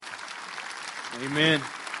Amen.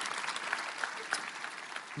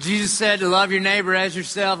 Jesus said to love your neighbor as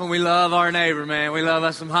yourself, and we love our neighbor, man. We love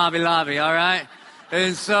us some Hobby Lobby, all right?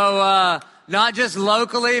 And so, not just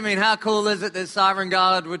locally. I mean, how cool is it that Sovereign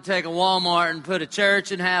God would take a Walmart and put a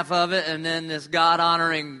church in half of it, and then this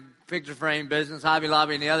God-honoring picture frame business, Hobby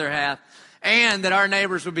Lobby, in the other half, and that our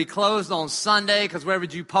neighbors would be closed on Sunday, because where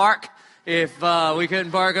would you park if we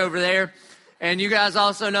couldn't park over there? And you guys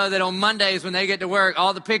also know that on Mondays when they get to work,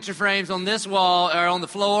 all the picture frames on this wall are on the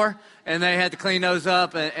floor, and they had to clean those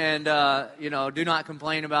up and do not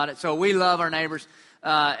complain about it. So we love our neighbors,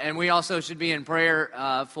 and we also should be in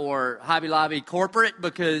prayer for Hobby Lobby corporate,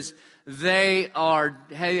 because they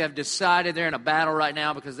have decided they're in a battle right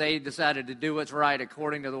now because they decided to do what's right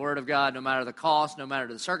according to the Word of God, no matter the cost, no matter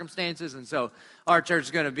the circumstances. And so our church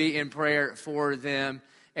is going to be in prayer for them.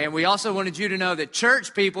 And we also wanted you to know that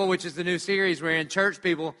church people, which is the new series we're in, church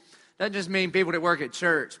people, doesn't just mean people that work at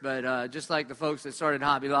church, but just like the folks that started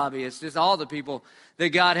Hobby Lobby, it's just all the people that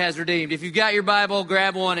God has redeemed. If you've got your Bible,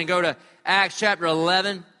 grab one and go to Acts chapter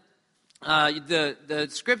 11. The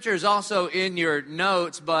scripture is also in your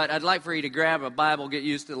notes, but I'd like for you to grab a Bible, get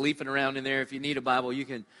used to leafing around in there. If you need a Bible, you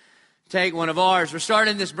can take one of ours. We're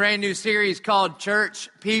starting this brand new series called Church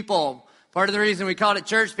People. Part of the reason we called it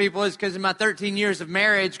Church People is because in my 13 years of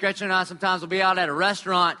marriage, Gretchen and I sometimes will be out at a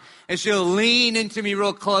restaurant and she'll lean into me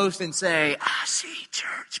real close and say, "I see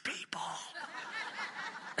church people."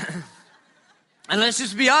 And let's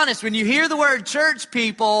just be honest, when you hear the word church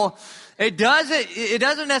people, it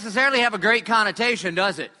doesn't necessarily have a great connotation,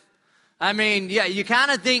 does it? I mean, yeah, you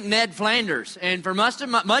kind of think Ned Flanders. And for much of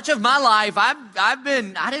my life, I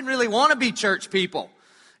didn't really want to be church people.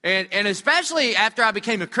 And especially after I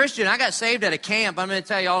became a Christian, I got saved at a camp. I'm going to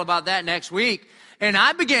tell you all about that next week. And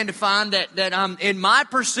I began to find that in my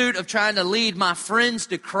pursuit of trying to lead my friends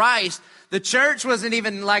to Christ, the church wasn't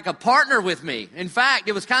even like a partner with me. In fact,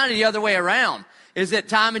 it was kind of the other way around. Is that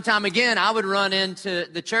time and time again, I would run into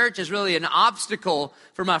the church as really an obstacle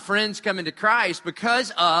for my friends coming to Christ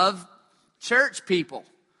because of church people.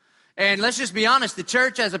 And let's just be honest, the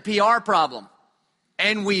church has a PR problem,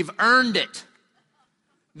 and we've earned it.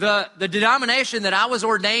 The denomination that I was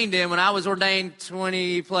ordained in when I was ordained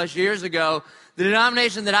 20 plus years ago, the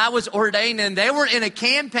denomination that I was ordained in, they were in a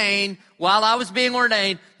campaign while I was being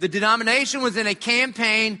ordained. The denomination was in a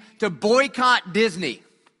campaign to boycott Disney.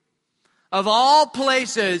 Of all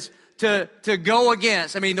places to go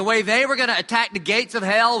against. I mean, the way they were going to attack the gates of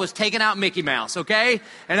hell was taking out Mickey Mouse, okay?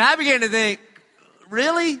 And I began to think,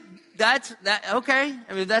 really? Okay.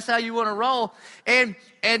 I mean, that's how you want to roll. And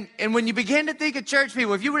when you begin to think of church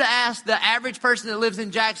people, if you were to ask the average person that lives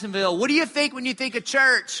in Jacksonville, what do you think when you think of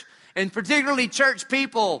church, and particularly church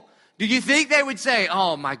people? Do you think they would say,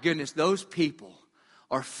 "Oh my goodness, those people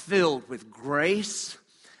are filled with grace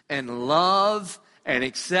and love and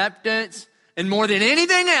acceptance, and more than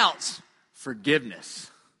anything else,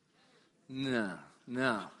 forgiveness"? No.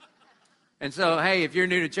 And so, hey, if you're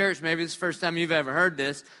new to church, maybe this is the first time you've ever heard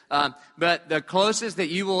this, but the closest that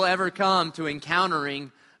you will ever come to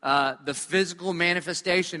encountering the physical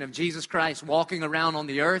manifestation of Jesus Christ walking around on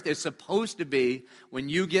the earth is supposed to be when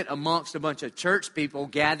you get amongst a bunch of church people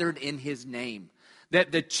gathered in His name.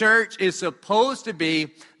 That the church is supposed to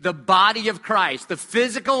be the body of Christ, the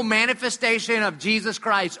physical manifestation of Jesus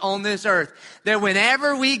Christ on this earth. That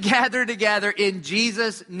whenever we gather together in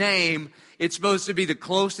Jesus' name, it's supposed to be the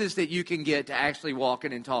closest that you can get to actually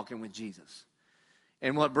walking and talking with Jesus.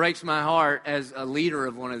 And what breaks my heart as a leader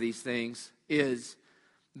of one of these things is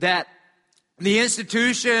that the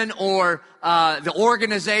institution or the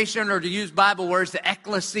organization, or to use Bible words, the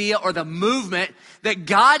ecclesia or the movement that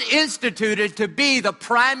God instituted to be the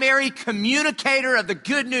primary communicator of the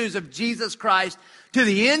good news of Jesus Christ to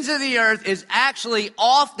the ends of the earth is actually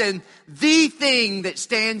often the thing that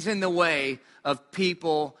stands in the way of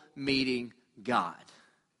people meeting God.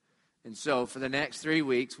 And so for the next 3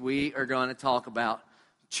 weeks, we are going to talk about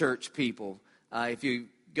church people. If you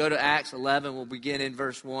go to Acts 11, we'll begin in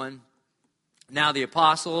verse 1. Now the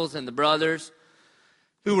apostles and the brothers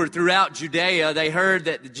who were throughout Judea, they heard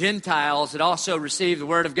that the Gentiles had also received the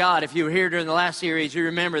word of God. If you were here during the last series, you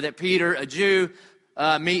remember that Peter, a Jew,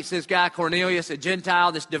 meets this guy Cornelius, a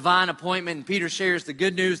Gentile, this divine appointment, and Peter shares the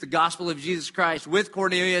good news, the gospel of Jesus Christ with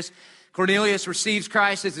Cornelius. Cornelius receives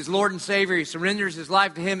Christ as his Lord and Savior. He surrenders his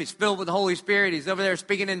life to Him. He's filled with the Holy Spirit. He's over there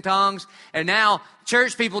speaking in tongues. And now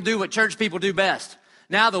church people do what church people do best.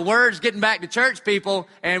 Now the word's getting back to church people,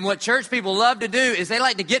 and what church people love to do is they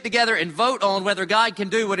like to get together and vote on whether God can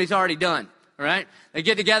do what He's already done. all right? They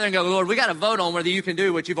get together and go, Lord, we got to vote on whether you can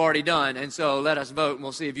do what you've already done. And so let us vote, and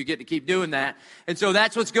we'll see if you get to keep doing that. And so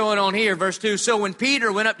that's what's going on here, verse 2. So when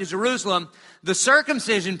Peter went up to Jerusalem, the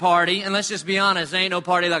circumcision party, and let's just be honest, there ain't no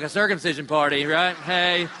party like a circumcision party, right?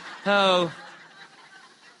 Hey, ho.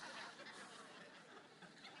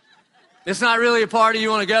 It's not really a party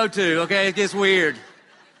you want to go to, okay? It gets weird.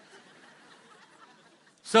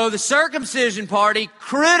 So the circumcision party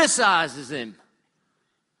criticizes him.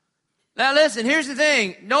 Now listen, here's the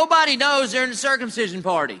thing. Nobody knows they're in the circumcision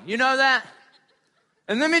party. You know that?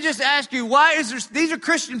 And let me just ask you, why is there, these are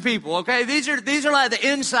Christian people, okay? These are like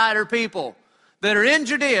the insider people that are in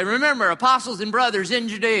Judea. Remember, apostles and brothers in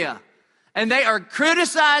Judea. And they are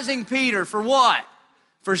criticizing Peter for what?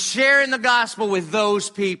 For sharing the gospel with those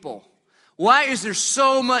people. Why is there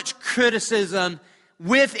so much criticism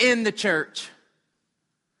within the church?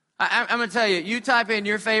 I'm going to tell you, you type in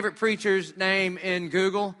your favorite preacher's name in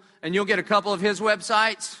Google, and you'll get a couple of his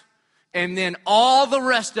websites, and then all the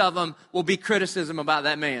rest of them will be criticism about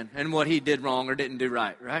that man and what he did wrong or didn't do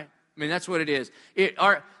right, right? I mean, that's what it is.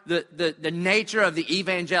 The nature of the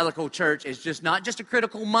evangelical church is just not just a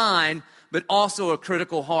critical mind, but also a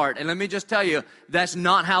critical heart. And let me just tell you, that's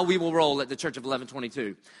not how we will roll at the Church of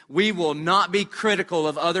 1122. We will not be critical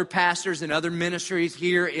of other pastors and other ministries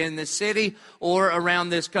here in the city or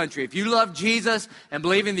around this country. If you love Jesus and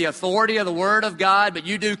believe in the authority of the Word of God, but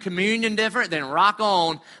you do communion different, then rock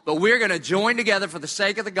on. But we're going to join together for the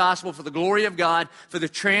sake of the gospel, for the glory of God, for the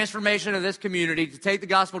transformation of this community, to take the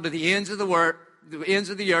gospel to the ends of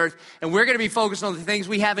the earth, and we're going to be focused on the things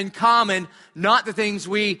we have in common, not the things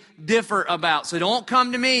we differ about. So don't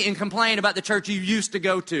come to me and complain about the church you used to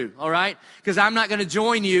go to, all right? Because I'm not going to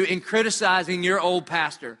join you in criticizing your old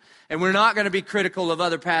pastor. And we're not going to be critical of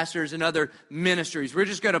other pastors and other ministries. We're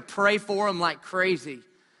just going to pray for them like crazy.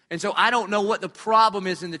 And so I don't know what the problem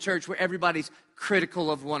is in the church where everybody's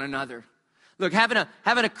critical of one another. Look, having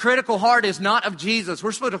a critical heart is not of Jesus.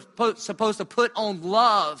 We're supposed to put on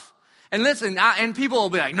love. And listen, and people will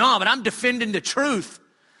be like, no, but I'm defending the truth.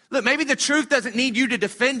 Look, maybe the truth doesn't need you to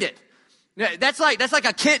defend it. That's like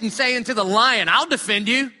a kitten saying to the lion, I'll defend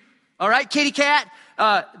you. All right, kitty cat?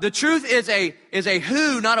 The truth is a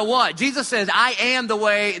who, not a what. Jesus says, I am the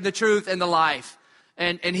way, the truth, and the life.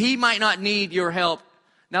 And he might not need your help.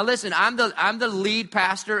 Now listen, I'm the lead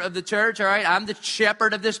pastor of the church, all right? I'm the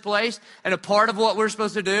shepherd of this place, and a part of what we're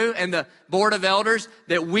supposed to do, and the board of elders,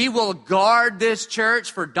 that we will guard this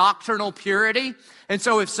church for doctrinal purity. And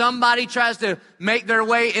so if somebody tries to make their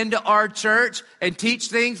way into our church and teach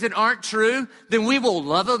things that aren't true, then we will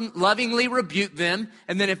lovingly rebuke them.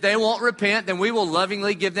 And then if they won't repent, then we will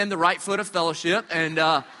lovingly give them the right foot of fellowship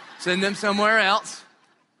and send them somewhere else.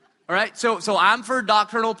 All right, so I'm for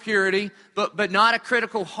doctrinal purity, but not a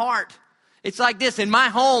critical heart. It's like this. In my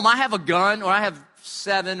home, I have a gun, or I have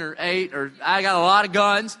 7 or 8, or I got a lot of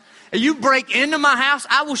guns. And you break into my house,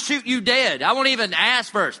 I will shoot you dead. I won't even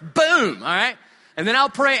ask first. Boom, all right? And then I'll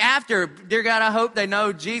pray after. Dear God, I hope they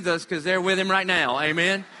know Jesus because they're with him right now.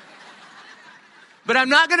 Amen? But I'm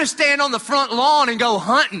not going to stand on the front lawn and go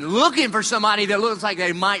hunting, looking for somebody that looks like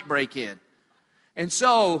they might break in. And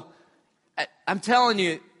so, I'm telling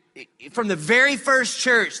you, from the very first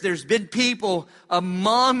church, there's been people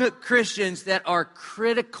among Christians that are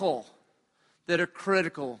critical.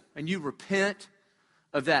 And you repent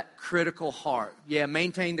of that critical heart. Yeah,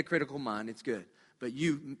 maintain the critical mind, it's good. But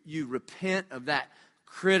you repent of that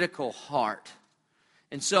critical heart.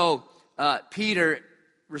 And so Peter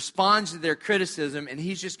responds to their criticism, and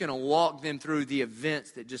he's just going to walk them through the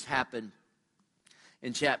events that just happened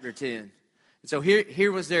in chapter 10. And so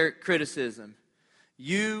here was their criticism.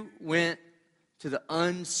 You went to the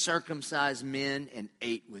uncircumcised men and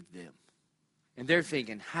ate with them. And they're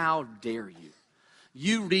thinking, how dare you?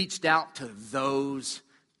 You reached out to those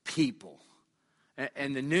people.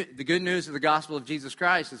 And the good news of the gospel of Jesus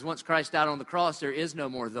Christ is once Christ died on the cross, there is no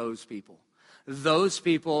more those people. Those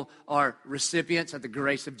people are recipients of the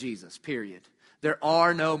grace of Jesus, period. There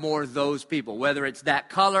are no more those people, whether it's that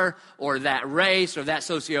color or that race or that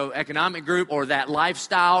socioeconomic group or that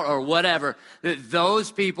lifestyle or whatever.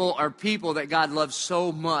 Those people are people that God loves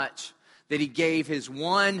so much that he gave his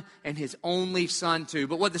one and his only son to.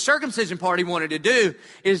 But what the circumcision party wanted to do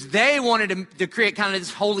is they wanted to create kind of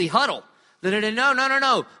this holy huddle.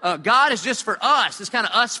 No. God is just for us. It's kind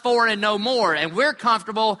of us for and no more. And we're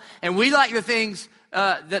comfortable and we like the things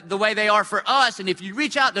the way they are for us. And if you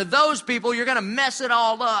reach out to those people, you're going to mess it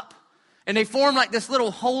all up. And they form like this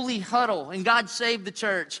little holy huddle. And God saved the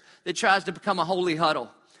church that tries to become a holy huddle.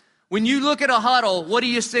 When you look at a huddle, what do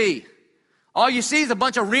you see? All you see is a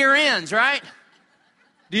bunch of rear ends, right?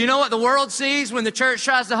 Do you know what the world sees when the church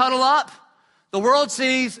tries to huddle up? The world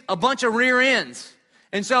sees a bunch of rear ends.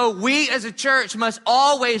 And so we as a church must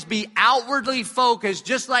always be outwardly focused,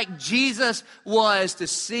 just like Jesus was, to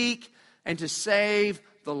seek and to save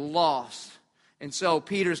the lost. And so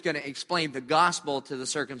Peter's going to explain the gospel to the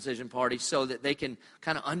circumcision party so that they can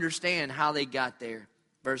kind of understand how they got there.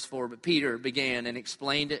 Verse 4, but Peter began and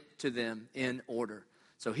explained it to them in order.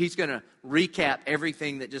 So he's going to recap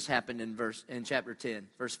everything that just happened in chapter 10,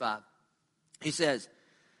 verse 5. He says,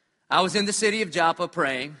 I was in the city of Joppa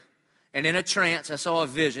praying, and in a trance I saw a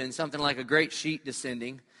vision, something like a great sheet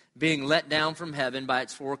descending, being let down from heaven by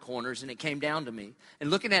its four corners, and it came down to me.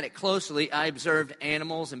 And looking at it closely, I observed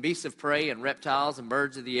animals and beasts of prey and reptiles and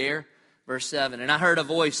birds of the air. Verse 7, and I heard a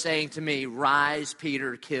voice saying to me, rise,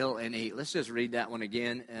 Peter, kill and eat. Let's just read that one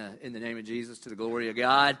again in the name of Jesus to the glory of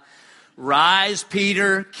God. Rise,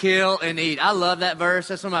 Peter, kill and eat. I love that verse.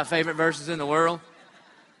 That's one of my favorite verses in the world.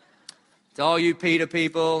 To all you PETA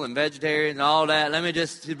people and vegetarians and all that,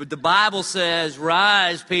 the Bible says,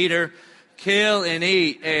 rise, Peter, kill and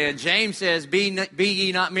eat. And James says, be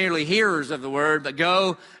ye not merely hearers of the word, but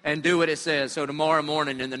go and do what it says. So tomorrow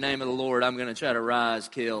morning, in the name of the Lord, I'm going to try to rise,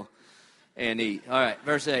 kill, and eat. All right,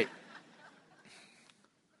 verse 8.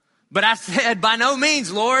 But I said, by no means,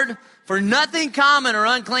 Lord, for nothing common or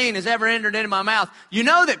unclean has ever entered into my mouth. You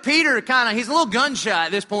know that Peter he's a little gun shy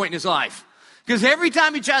at this point in his life. Because every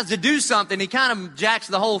time he tries to do something, he kind of jacks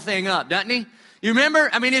the whole thing up, doesn't he? You remember?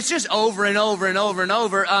 I mean, it's just over and over and over and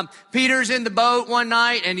over. Peter's in the boat one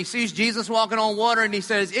night, and he sees Jesus walking on water, and he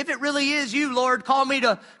says, if it really is you, Lord, call me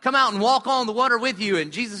to come out and walk on the water with you.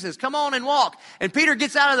 And Jesus says, come on and walk. And Peter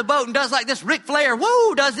gets out of the boat and does like this Ric Flair,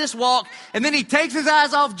 woo, does this walk. And then he takes his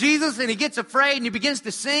eyes off Jesus, and he gets afraid, and he begins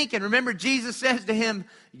to sink. And remember, Jesus says to him,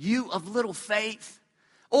 you of little faith.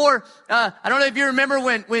 Or, I don't know if you remember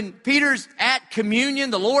when Peter's at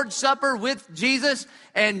communion, the Lord's Supper with Jesus,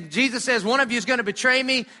 and Jesus says, one of you is going to betray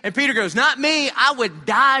me. And Peter goes, not me, I would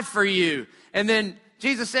die for you. And then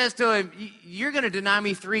Jesus says to him, you're going to deny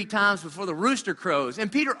me 3 times before the rooster crows. And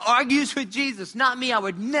Peter argues with Jesus, not me, I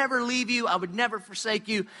would never leave you, I would never forsake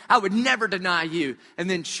you, I would never deny you. And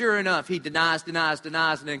then sure enough, he denies, and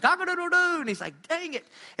then cock-a-doodle-doo, and he's like, dang it.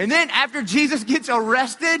 And then after Jesus gets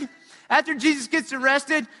arrested,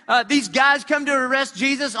 these guys come to arrest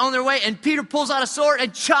Jesus on their way, and Peter pulls out a sword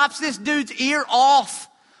and chops this dude's ear off.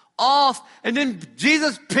 And then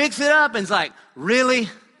Jesus picks it up and is like, really?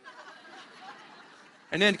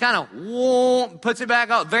 And then kind of puts it back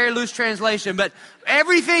up. Very loose translation, but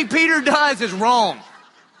everything Peter does is wrong.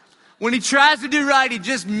 When he tries to do right, he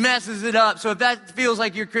just messes it up. So if that feels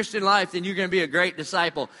like your Christian life, then you're going to be a great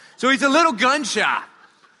disciple. So he's a little gun shy.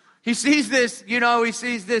 He sees this,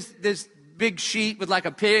 this big sheet with like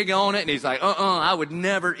a pig on it, and he's like, I would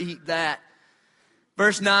never eat that.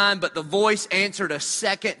 Verse 9, but the voice answered a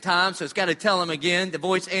second time, so it's got to tell him again. The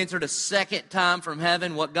voice answered a second time from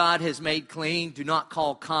heaven, what God has made clean, do not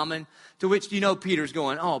call common. To which, Peter's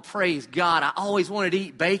going, oh, praise God, I always wanted to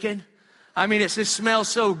eat bacon. I mean, it just smells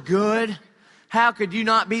so good. How could you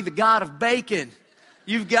not be the God of bacon?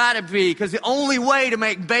 You've got to be, because the only way to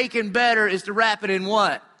make bacon better is to wrap it in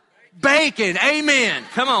what? Bacon. Amen.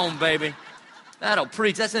 Come on, baby. That'll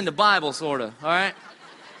preach. That's in the Bible, sort of. All right?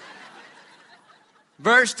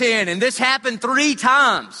 Verse 10, and this happened 3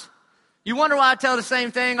 times. You wonder why I tell the same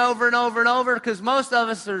thing over and over and over? Because most of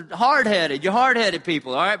us are hard-headed. You're hard-headed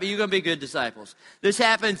people, all right? But you're going to be good disciples. This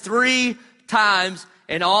happened 3 times,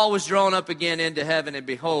 and all was drawn up again into heaven. And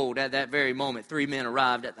behold, at that very moment, 3 men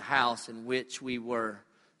arrived at the house in which we were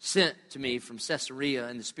sent to me from Caesarea,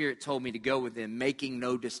 and the Spirit told me to go with them, making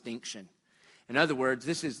no distinction. In other words,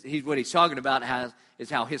 what he's talking about is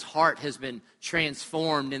how his heart has been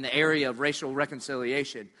transformed in the area of racial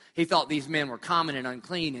reconciliation. He thought these men were common and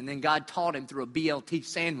unclean, and then God taught him through a BLT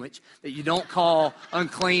sandwich that you don't call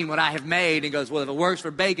unclean what I have made. And he goes, well, if it works for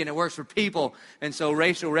bacon, it works for people. And so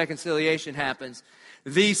racial reconciliation happens.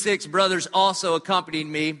 These 6 brothers also accompanied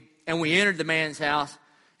me, and we entered the man's house.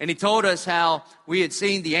 And he told us how we had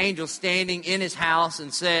seen the angel standing in his house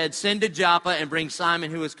and said, send to Joppa and bring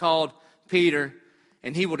Simon, who is called Peter,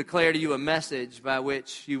 and he will declare to you a message by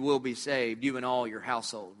which you will be saved, you and all your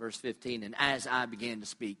household. Verse 15, and as I began to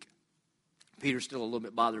speak, Peter's still a little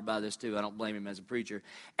bit bothered by this too. I don't blame him as a preacher.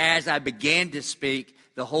 As I began to speak,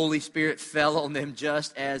 the Holy Spirit fell on them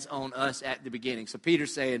just as on us at the beginning. So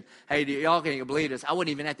Peter's saying, hey, y'all can't believe this. I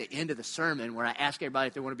wasn't even at the end of the sermon where I asked everybody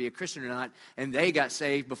if they want to be a Christian or not, and they got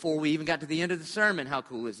saved before we even got to the end of the sermon. How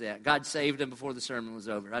cool is that? God saved them before the sermon was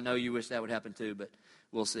over. I know you wish that would happen too, but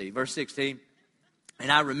we'll see. Verse 16,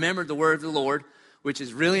 and I remembered the word of the Lord, which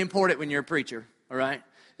is really important when you're a preacher, all right?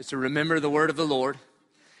 Is to remember the word of the Lord.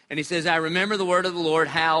 And he says, I remember the word of the Lord,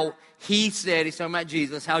 how he said, he's talking about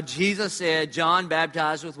Jesus, how Jesus said, John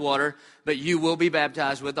baptized with water, but you will be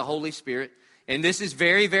baptized with the Holy Spirit. And this is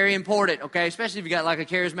very, very important, okay, especially if you got like a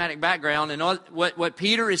charismatic background. And what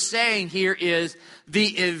Peter is saying here is the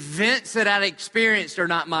events that I experienced are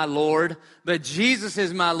not my Lord, but Jesus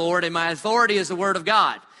is my Lord, and my authority is the Word of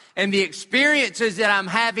God. And the experiences that I'm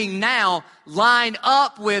having now line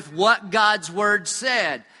up with what God's Word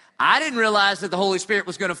said. I didn't realize that the Holy Spirit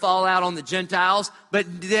was going to fall out on the Gentiles, but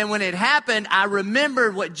then when it happened, I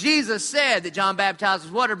remembered what Jesus said, that John baptized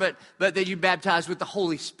with water, but that you baptize with the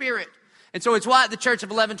Holy Spirit. And so it's why at the Church of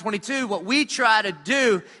 1122, what we try to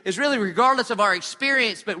do is really, regardless of our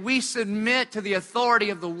experience, but we submit to the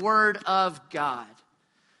authority of the Word of God.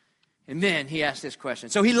 And then he asks this question.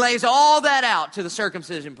 So he lays all that out to the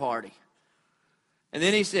circumcision party. And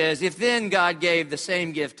then he says, if then God gave the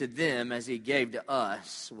same gift to them as he gave to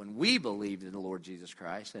us when we believed in the Lord Jesus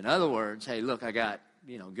Christ. In other words, hey, look, I got,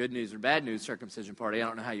 good news or bad news, circumcision party. I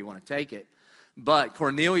don't know how you want to take it. But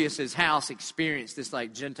Cornelius' house experienced this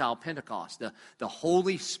like Gentile Pentecost. The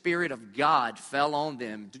Holy Spirit of God fell on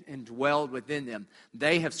them and dwelled within them.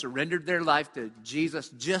 They have surrendered their life to Jesus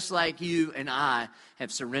just like you and I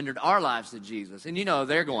have surrendered our lives to Jesus. And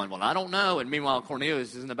they're going, well, I don't know. And meanwhile,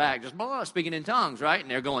 Cornelius is in the back just speaking in tongues, right? And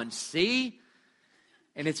they're going, see?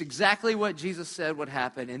 And it's exactly what Jesus said would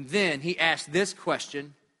happen. And then he asked this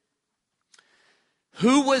question.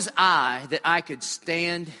 Who was I that I could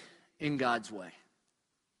stand in God's way?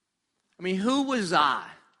 I mean, who was I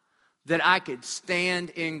that I could stand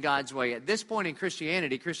in God's way? At this point in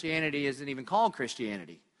Christianity isn't even called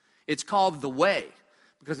Christianity. It's called the way.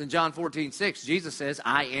 Because in John 14:6, Jesus says,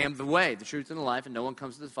 I am the way, the truth, and the life, and no one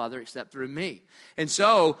comes to the Father except through me. And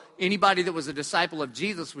so, anybody that was a disciple of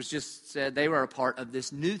Jesus was just said they were a part of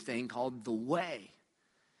this new thing called the way.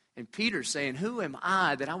 And Peter's saying, who am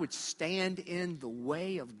I that I would stand in the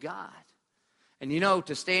way of God? And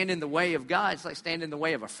to stand in the way of God, it's like standing in the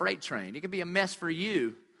way of a freight train. It can be a mess for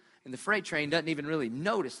you, and the freight train doesn't even really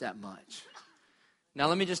notice that much. Now,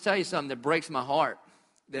 let me just tell you something that breaks my heart,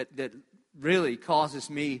 that really causes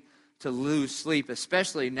me to lose sleep,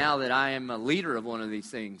 especially now that I am a leader of one of these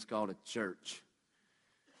things called a church,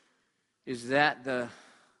 is that the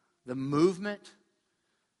movement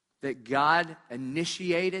that God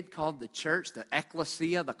initiated called the church, the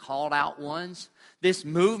ecclesia, the called out ones, this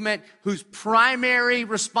movement whose primary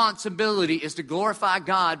responsibility is to glorify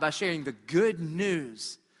God by sharing the good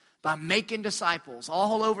news, by making disciples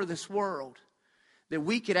all over this world, that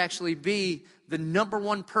we could actually be the number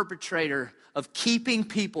one perpetrator of keeping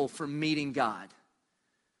people from meeting God.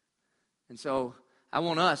 And so I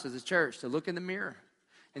want us as a church to look in the mirror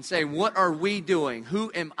and say, what are we doing? Who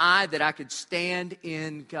am I that I could stand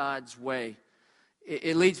in God's way?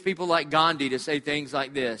 It leads people like Gandhi to say things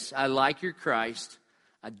like this. I like your Christ.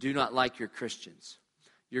 I do not like your Christians.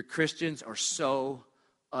 Your Christians are so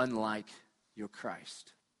unlike your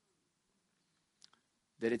Christ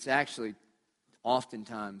that it's actually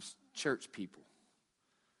oftentimes church people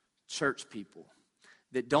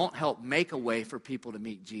that don't help make a way for people to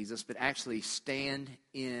meet Jesus, but actually stand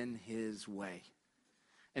in his way.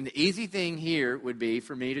 And the easy thing here would be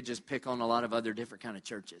for me to just pick on a lot of other different kind of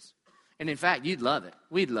churches. And in fact, you'd love it.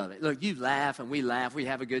 We'd love it. Look, you laugh and we laugh. We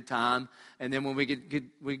have a good time. And then when we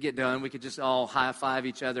get done, we could just all high-five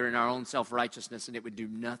each other in our own self-righteousness, and it would do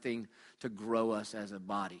nothing to grow us as a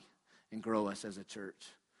body and grow us as a church.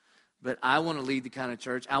 But I want to lead the kind of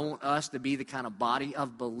church. I want us to be the kind of body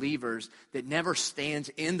of believers that never stands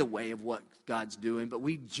in the way of what God's doing, but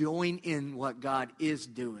we join in what God is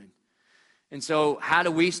doing. And so how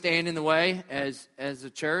do we stand in the way as a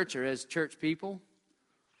church or as church people?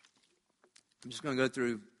 I'm just going to go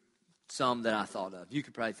through some that I thought of. You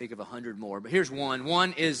could probably think of 100 more, but here's one.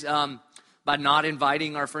 One is by not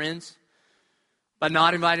inviting our friends. By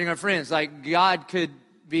not inviting our friends. Like God could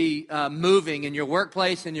be moving in your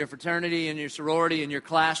workplace, in your fraternity, in your sorority, in your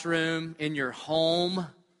classroom, in your home.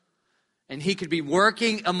 And he could be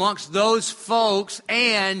working amongst those folks,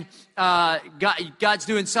 and God's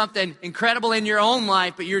doing something incredible in your own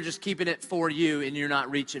life, but you're just keeping it for you and you're not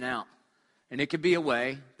reaching out. And it could be a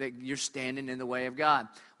way that you're standing in the way of God.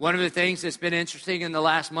 One of the things that's been interesting in the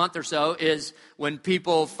last month or so is when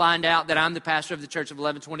people find out that I'm the pastor of the Church of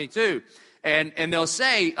 1122. And they'll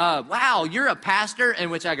say, wow, you're a pastor?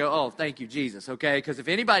 In which I go, oh, thank you, Jesus, okay? Because if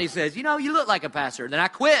anybody says, you look like a pastor, then I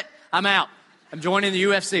quit. I'm out. I'm joining the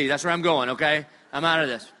UFC. That's where I'm going, okay? I'm out of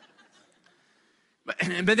this.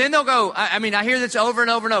 But then they'll go, I hear this over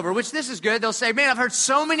and over and over, which this is good. They'll say, man, I've heard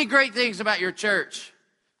so many great things about your church.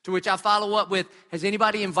 To which I follow up with, has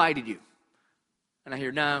anybody invited you? And I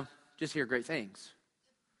hear, no, just hear great things.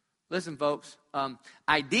 Listen, folks,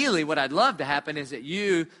 ideally what I'd love to happen is that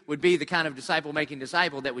you would be the kind of disciple-making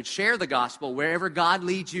disciple that would share the gospel wherever God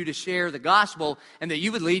leads you to share the gospel, and that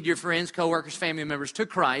you would lead your friends, coworkers, family members to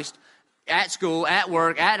Christ at school, at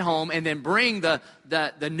work, at home, and then bring the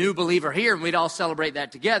new believer here, and we'd all celebrate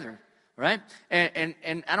that together. Right? And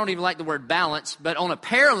I don't even like the word balance, but on a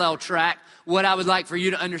parallel track, what I would like for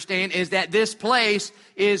you to understand is that this place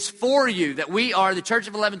is for you, that we are the Church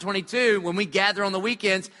of 1122, when we gather on the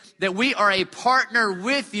weekends, that we are a partner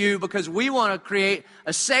with you because we want to create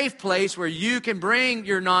a safe place where you can bring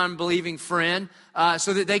your non-believing friend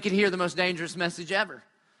so that they can hear the most dangerous message ever,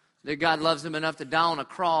 that God loves them enough to die on a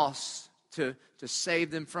cross to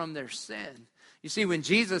save them from their sin. You see, when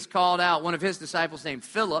Jesus called out one of his disciples named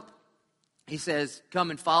Philip, he says, come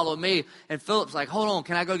and follow me. And Philip's like, hold on,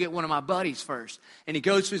 can I go get one of my buddies first? And he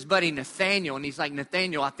goes to his buddy Nathaniel, and he's like,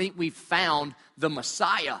 Nathaniel, I think we've found the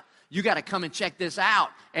Messiah. You got to come and check this out.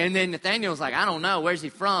 And then Nathaniel's like, I don't know, where's he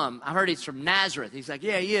from? I heard he's from Nazareth. He's like,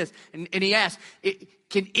 yeah, he is. And he asks,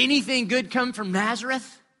 can anything good come from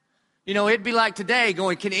Nazareth? You know, it'd be like today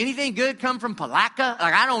going, can anything good come from Palatka?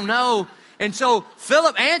 Like, I don't know. And so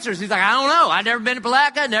Philip answers. He's like, I don't know. I've never been to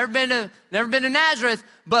Palatka, never been to Nazareth.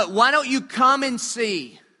 But why don't you come and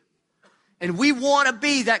see? And we want to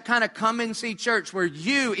be that kind of come and see church where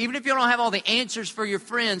you, even if you don't have all the answers for your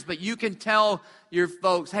friends, but you can tell your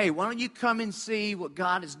folks, hey, why don't you come and see what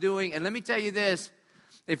God is doing? And let me tell you this.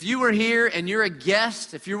 If you were here and you're a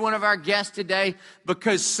guest, if you're one of our guests today,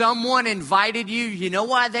 because someone invited you, you know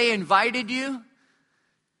why they invited you?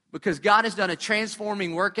 Because God has done a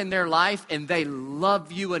transforming work in their life, and they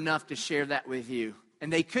love you enough to share that with you.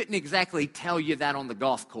 And they couldn't exactly tell you that on the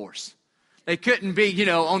golf course. They couldn't be,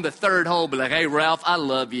 on the third hole, be like, hey, Ralph, I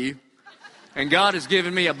love you. And God has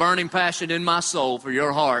given me a burning passion in my soul for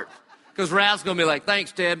your heart. Because Ralph's going to be like,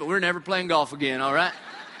 thanks, Ted, but we're never playing golf again, all right?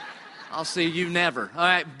 I'll see you never, all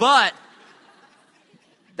right? But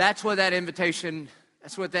that's what that invitation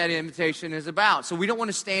is about. So we don't want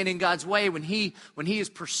to stand in God's way when He is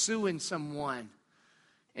pursuing someone.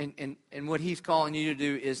 And what He's calling you to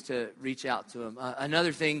do is to reach out to Him.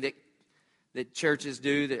 Another thing that churches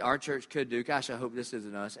do, that our church could do, gosh, I hope this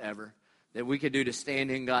isn't us ever, that we could do to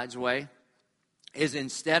stand in God's way, is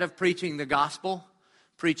instead of preaching the gospel,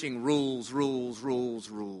 preaching rules.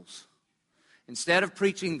 Instead of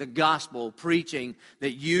preaching the gospel, preaching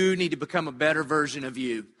that you need to become a better version of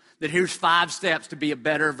you. That here's 5 steps to be a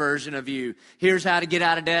better version of you. Here's how to get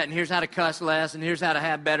out of debt, and here's how to cuss less, and here's how to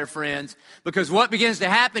have better friends. Because what begins to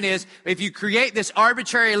happen is, if you create this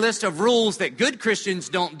arbitrary list of rules that good Christians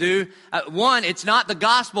don't do, 1, it's not the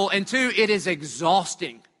gospel, and 2, it is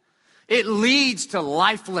exhausting. It leads to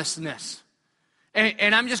lifelessness.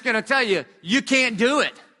 And I'm just going to tell you, you can't do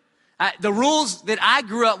it. The rules that I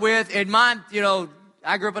grew up with in my,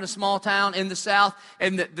 I grew up in a small town in the South,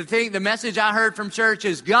 and the message I heard from church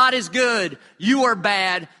is, God is good, you are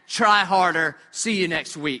bad, try harder, see you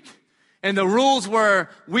next week. And the rules were,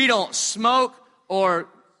 we don't smoke or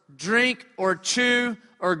drink or chew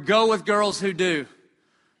or go with girls who do.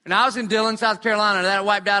 And I was in Dillon, South Carolina, that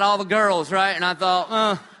wiped out all the girls, right? And I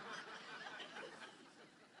thought,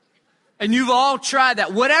 And you've all tried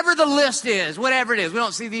that. Whatever the list is, whatever it is. We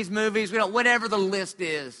don't see these movies, whatever the list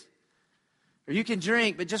is. Or you can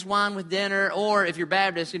drink, but just wine with dinner. Or if you're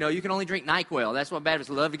Baptist, you can only drink NyQuil. That's what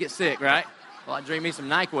Baptists love to get sick, right? Well, I drink me some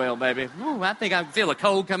NyQuil, baby. Ooh, I think I feel a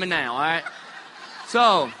cold coming now, all right?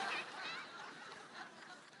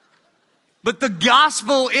 But the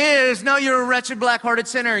gospel is, no, you're a wretched, black-hearted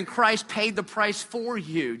sinner, and Christ paid the price for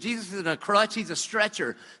you. Jesus isn't a crutch, He's a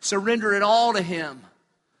stretcher. Surrender it all to Him.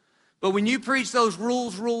 But when you preach those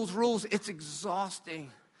rules, it's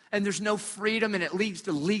exhausting. And there's no freedom, and it leads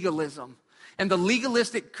to legalism. And the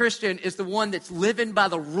legalistic Christian is the one that's living by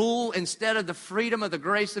the rule instead of the freedom of the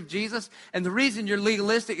grace of Jesus. And the reason you're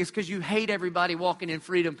legalistic is because you hate everybody walking in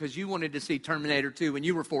freedom because you wanted to see Terminator 2 when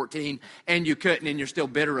you were 14 and you couldn't, and you're still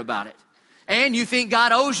bitter about it. And you think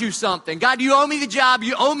God owes you something. God, you owe me the job,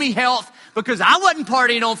 you owe me health, because I wasn't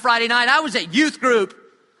partying on Friday night. I was at youth group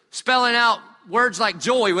spelling out words like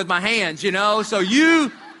joy with my hands, so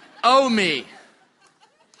you owe me.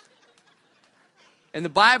 And the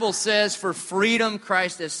Bible says, for freedom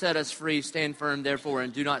Christ has set us free. Stand firm, therefore,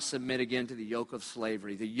 and do not submit again to the yoke of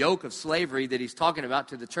slavery. The yoke of slavery that he's talking about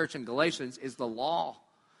to the church in Galatians is the law.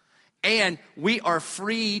 And we are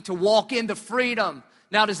free to walk into freedom.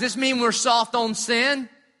 Now, does this mean we're soft on sin?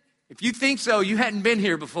 If you think so, you hadn't been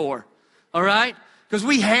here before. All right? Because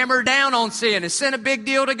we hammer down on sin. Is sin a big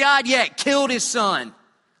deal to God? Yeah, it killed His Son.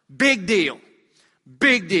 Big deal.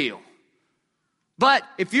 Big deal. But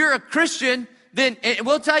if you're a Christian, then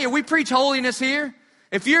we'll tell you, we preach holiness here.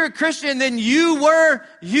 If you're a Christian, then you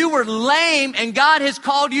were lame and God has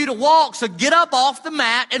called you to walk. So get up off the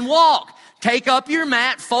mat and walk. Take up your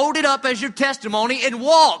mat, fold it up as your testimony and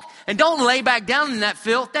walk. And don't lay back down in that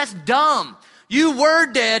filth. That's dumb. You were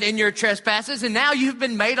dead in your trespasses and now you've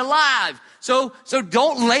been made alive. So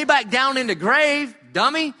don't lay back down in the grave,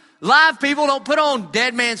 dummy. Live people don't put on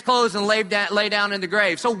dead man's clothes and lay down in the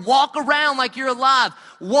grave. So walk around like you're alive.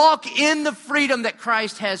 Walk in the freedom that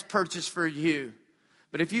Christ has purchased for you.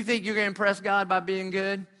 But if you think you're going to impress God by being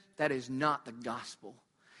good, that is not the gospel.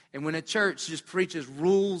 And when a church just preaches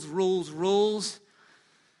rules,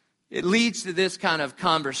 it leads to this kind of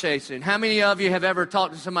conversation. How many of you have ever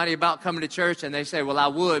talked to somebody about coming to church and they say, well, I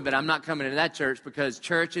would, but I'm not coming to that church because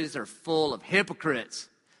churches are full of hypocrites?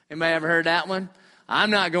 Anybody ever heard that one? I'm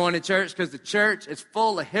not going to church because the church is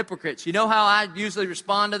full of hypocrites. You know how I usually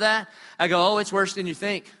respond to that? I go, oh, it's worse than you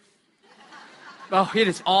think. Oh, it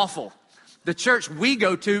is awful. The church we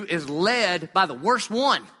go to is led by the worst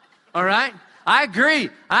one, all right? I agree.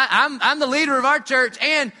 I'm the leader of our church,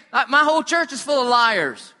 and my whole church is full of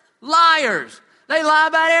liars. Liars. They lie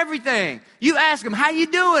about everything. You ask them, how you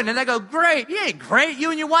doing? And they go, great. You ain't great. You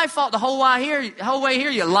and your wife fought the whole way here,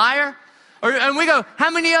 you liar. And we go, how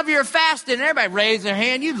many of you are fasting? And everybody raised their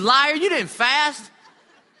hand. You liar. You didn't fast.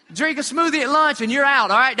 Drink a smoothie at lunch, and you're out,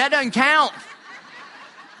 all right? That doesn't count.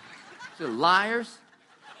 So liars.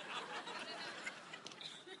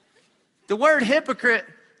 The word hypocrite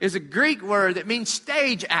is a Greek word that means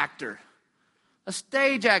stage actor. A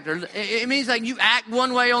stage actor. It means like you act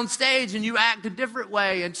one way on stage and you act a different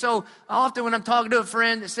way. And so often when I'm talking to a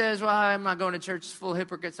friend that says, well, I'm not going to church, it's full of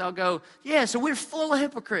hypocrites, I'll go, yeah, so we're full of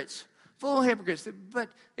hypocrites. Full of hypocrites. But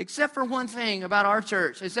except for one thing about our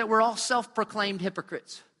church, is that we're all self-proclaimed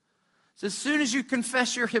hypocrites. So as soon as you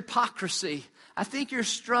confess your hypocrisy, I think you're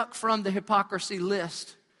struck from the hypocrisy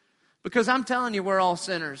list. Because I'm telling you, we're all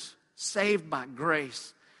sinners. Saved by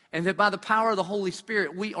grace, and that by the power of the Holy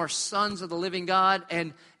Spirit, we are sons of the living God,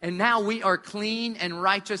 and now we are clean and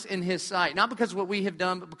righteous in His sight. Not because of what we have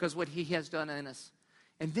done, but because of what He has done in us.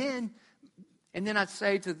 And then I'd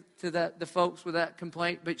say to the folks with that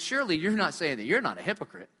complaint, but surely you're not saying that you're not a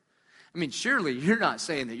hypocrite. I mean, surely you're not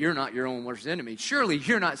saying that you're not your own worst enemy. Surely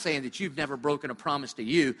you're not saying that you've never broken a promise to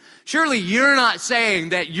you. Surely you're not saying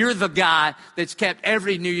that you're the guy that's kept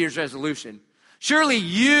every New Year's resolution. Surely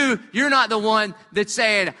you're not the one that's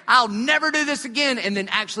saying, I'll never do this again, and then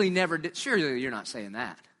actually never did. Surely you're not saying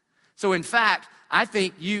that. So in fact, I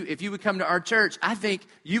think if you would come to our church, I think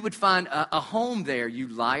you would find a home there, you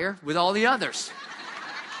liar, with all the others.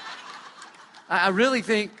 I really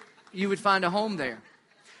think you would find a home there.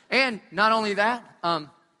 And not only that,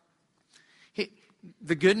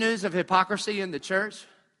 the good news of hypocrisy in the church,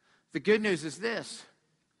 the good news is this,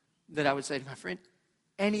 that I would say to my friend,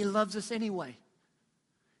 and He loves us anyway.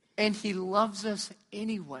 And He loves us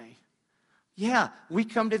anyway. Yeah, we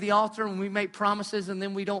come to the altar and we make promises and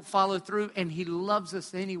then we don't follow through, and He loves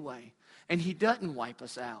us anyway. And He doesn't wipe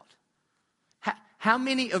us out. How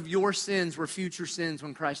many of your sins were future sins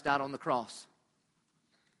when Christ died on the cross?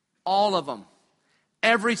 All of them.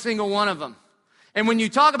 Every single one of them. And when you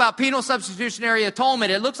talk about penal substitutionary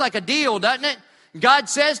atonement, it looks like a deal, doesn't it? God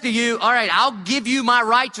says to you, all right, I'll give you my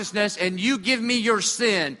righteousness and you give me your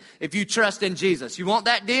sin if you trust in Jesus. You want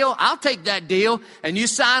that deal? I'll take that deal. And you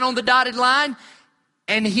sign on the dotted line.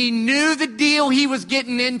 And He knew the deal He was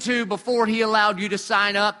getting into before He allowed you to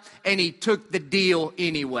sign up. And He took the deal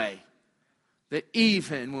anyway. That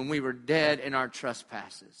even when we were dead in our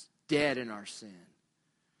trespasses, dead in our sin,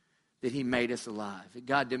 that He made us alive. That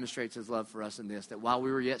God demonstrates His love for us in this, that while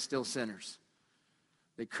we were yet still sinners,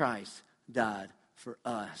 that Christ died for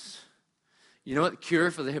us. You know what the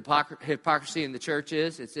cure for the hypocrisy in the church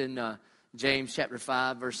is? It's in James chapter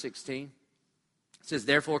 5, verse 16. It says,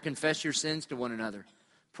 therefore confess your sins to one another.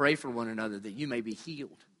 Pray for one another that you may be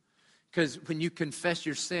healed. Because when you confess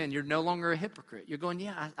your sin, you're no longer a hypocrite. You're going,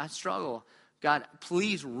 yeah, I struggle. God,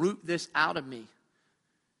 please root this out of me.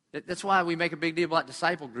 That's why we make a big deal about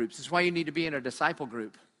disciple groups. That's why you need to be in a disciple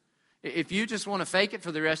group. If you just want to fake it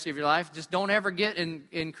for the rest of your life, just don't ever get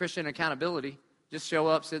in Christian accountability. Just show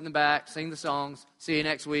up, sit in the back, sing the songs, see you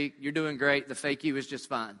next week. You're doing great. The fake you is just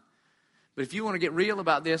fine. But if you want to get real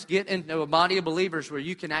about this, get into a body of believers where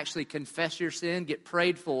you can actually confess your sin, get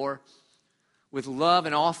prayed for with love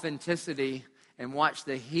and authenticity, and watch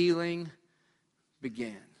the healing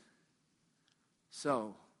begin.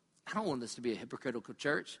 So, I don't want this to be a hypocritical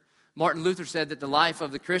church. Martin Luther said that the life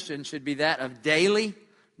of the Christian should be that of daily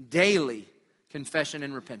confession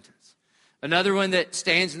and repentance. Another one that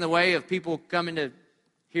stands in the way of people coming to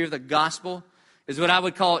hear the gospel is what I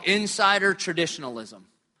would call insider traditionalism.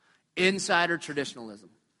 Insider traditionalism.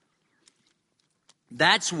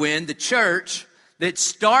 That's when the church that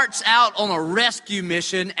starts out on a rescue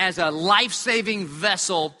mission as a life-saving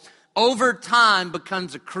vessel over time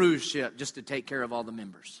becomes a cruise ship just to take care of all the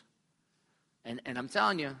members. And I'm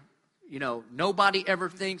telling you, nobody ever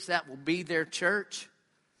thinks that will be their church.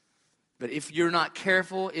 But if you're not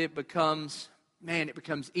careful, it becomes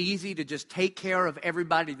easy to just take care of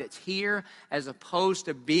everybody that's here as opposed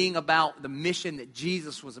to being about the mission that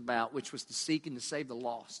Jesus was about, which was to seek and to save the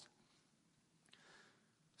lost.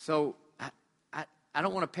 So I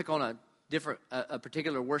don't want to pick on a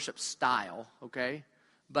particular worship style, okay?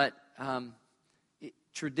 But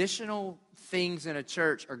traditional things in a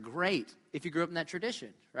church are great if you grew up in that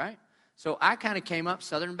tradition, right? So I kind of came up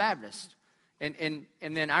Southern Baptist. And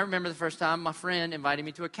then I remember the first time my friend invited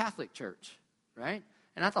me to a Catholic church, right?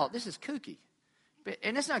 And I thought, this is kooky.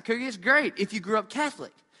 And it's not kooky, it's great if you grew up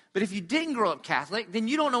Catholic. But if you didn't grow up Catholic, then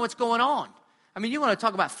you don't know what's going on. I mean, you want to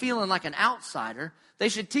talk about feeling like an outsider. They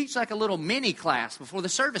should teach like a little mini class before the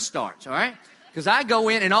service starts, all right? Because I go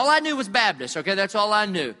in, and all I knew was Baptist, okay? That's all I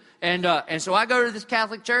knew. And so I go to this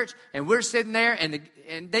Catholic church, and we're sitting there, and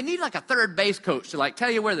they need like a third base coach to like tell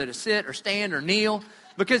you whether to sit or stand or kneel.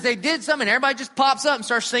 Because they did something, everybody just pops up and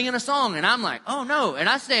starts singing a song. And I'm like, oh no. And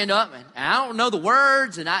I stand up, and I don't know the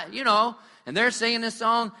words, and and they're singing this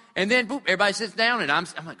song. And then, boop, everybody sits down, and I'm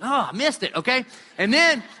like, oh, I missed it, okay? And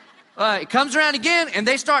then it comes around again, and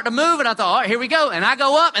they start to move, and I thought, all right, here we go. And I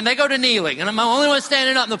go up, and they go to kneeling, and I'm the only one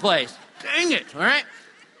standing up in the place. Dang it, all right?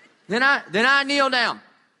 Then I kneel down.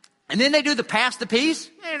 And then they do the pass the peace.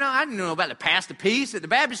 I didn't know about the pass the peace at the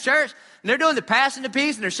Baptist church. And they're doing the passing the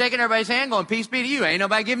peace, and they're shaking everybody's hand going, peace be to you. Ain't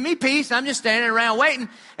nobody giving me peace. I'm just standing around waiting.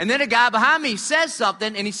 And then a guy behind me says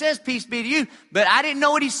something, and he says, peace be to you. But I didn't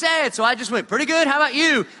know what he said, so I just went, pretty good, how about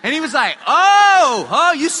you? And he was like,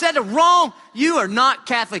 oh, you said it wrong. You are not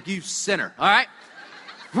Catholic, you sinner, all right?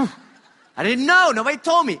 I didn't know. Nobody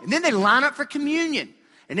told me. And then they line up for communion.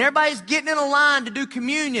 And everybody's getting in a line to do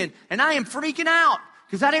communion, and I am freaking out.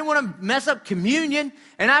 Because I didn't want to mess up communion.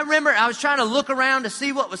 And I remember I was trying to look around to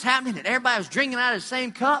see what was happening. And everybody was drinking out of the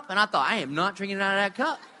same cup. And I thought, I am not drinking out of that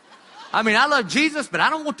cup. I mean, I love Jesus, but I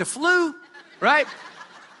don't want the flu. Right?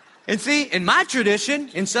 And see, in my tradition,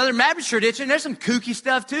 in Southern Baptist tradition, there's some kooky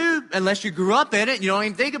stuff too. Unless you grew up in it and you don't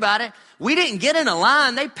even think about it. We didn't get in a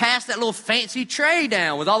line. They passed that little fancy tray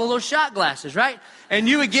down with all the little shot glasses, right? And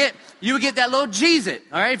you would get that little Jesus,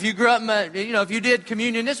 all right? If you grew up, if you did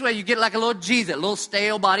communion this way, you get like a little Jesus, a little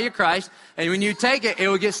stale body of Christ. And when you take it, it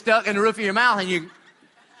would get stuck in the roof of your mouth, and you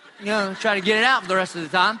try to get it out for the rest of the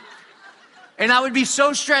time. And I would be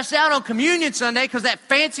so stressed out on Communion Sunday because that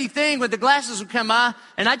fancy thing with the glasses would come by,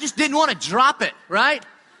 and I just didn't want to drop it, right?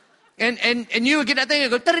 And you would get that thing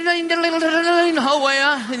and go the whole way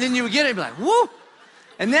up, and then you would get it and be like, whoo.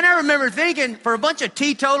 And then I remember thinking, for a bunch of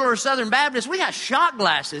teetotal or Southern Baptists, we got shot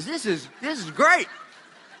glasses. This is great.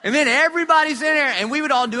 And then everybody's in there, and we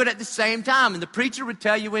would all do it at the same time. And the preacher would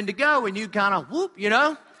tell you when to go, and you'd kind of whoop,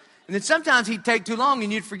 And then sometimes he'd take too long,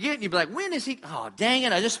 and you'd forget, and you'd be like, when is he? Oh, dang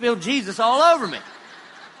it, I just spilled Jesus all over me.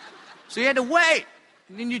 So you had to wait.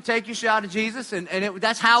 And then you take your shot of Jesus, and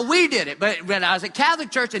that's how we did it. But when I was at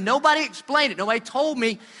Catholic church, and nobody explained it, nobody told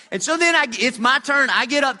me. And so then it's my turn. I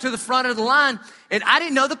get up to the front of the line, and I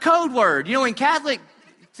didn't know the code word. In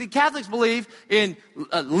Catholics believe in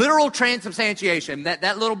literal transubstantiation,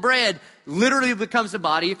 that little bread literally becomes the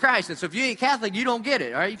body of Christ. And so if you ain't Catholic, you don't get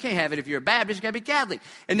it, all right? You can't have it if you're a Baptist, you got to be Catholic.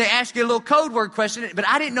 And they ask you a little code word question, but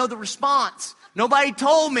I didn't know the response. Nobody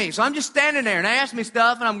told me. So I'm just standing there, and they ask me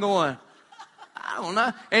stuff, and I'm going, I don't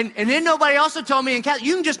know. And then nobody also told me in Catholic,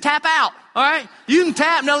 you can just tap out, all right? You can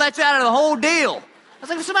tap, and they'll let you out of the whole deal. I was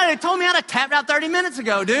like, somebody told me how to tap out 30 minutes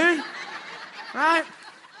ago, dude. Right?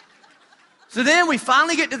 So then we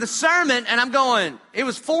finally get to the sermon, and I'm going, it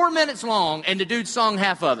was 4 minutes long, and the dude sung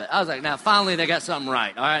half of it. I was like, now finally they got something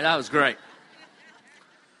right. All right, that was great.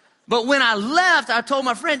 But when I left, I told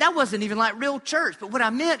my friend, that wasn't even like real church. But what I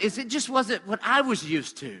meant is it just wasn't what I was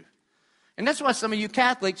used to. And that's why some of you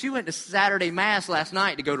Catholics, you went to Saturday Mass last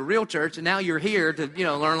night to go to real church, and now you're here to, learn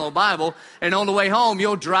a little Bible. And on the way home,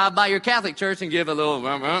 you'll drive by your Catholic church and give a little,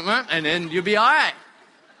 and then you'll be all right.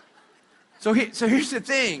 So here's the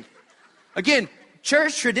thing. Again,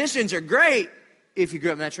 church traditions are great if you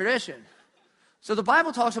grew up in that tradition. So the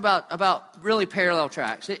Bible talks about really parallel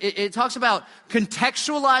tracks. It talks about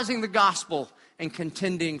contextualizing the gospel and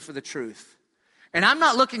contending for the truth. And I'm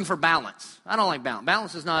not looking for balance. I don't like balance.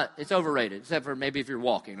 Balance is it's overrated, except for maybe if you're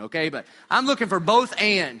walking, okay? But I'm looking for both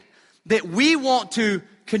and. That we want to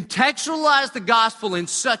contextualize the gospel in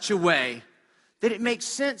such a way that it makes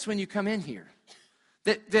sense when you come in here.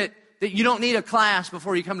 That that you don't need a class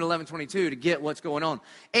before you come to 1122 to get what's going on.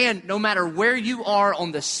 And no matter where you are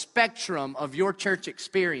on the spectrum of your church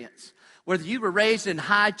experience, whether you were raised in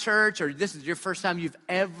high church or this is your first time you've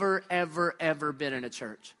ever been in a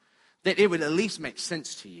church, that it would at least make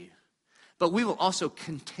sense to you. But we will also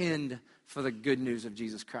contend for the good news of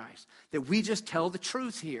Jesus Christ, that we just tell the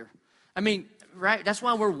truth here. I mean, right? That's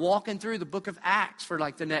why we're walking through the book of Acts for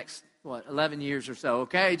like the next, 11 years or so,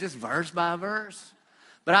 okay? Just verse by verse.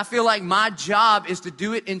 But I feel like my job is to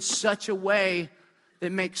do it in such a way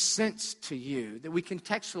that makes sense to you, that we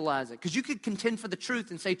contextualize it. Because you could contend for the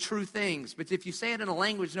truth and say true things, but if you say it in a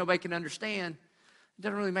language nobody can understand, it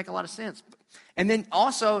doesn't really make a lot of sense. And then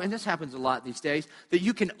also, and this happens a lot these days, that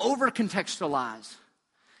you can over-contextualize.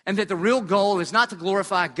 And that the real goal is not to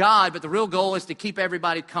glorify God, but the real goal is to keep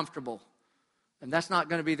everybody comfortable. And that's not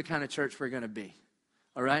going to be the kind of church we're going to be.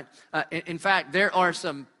 All right? In fact, there are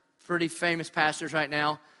some pretty famous pastors right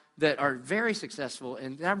now that are very successful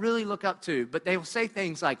and that I really look up to. But they will say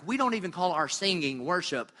things like, we don't even call our singing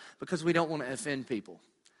worship because we don't want to offend people.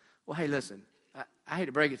 Well, hey, listen, I hate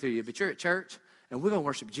to break it to you, but you're at church and we're going to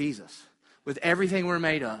worship Jesus with everything we're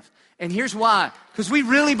made of. And here's why. Because we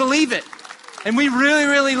really believe it. And we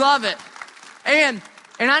really love it. And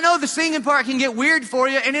I know the singing part can get weird for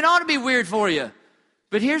you, and it ought to be weird for you.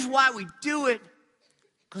 But here's why we do it.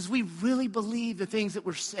 Because we really believe the things that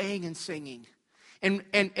we're saying and singing. And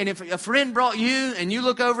if a friend brought you and you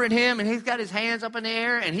look over at him and he's got his hands up in the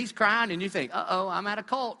air and he's crying and you think, uh-oh, I'm at a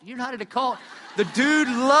cult. You're not at a cult. The dude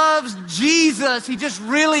loves Jesus. He just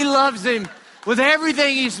really loves him with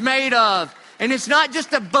everything he's made of. And it's not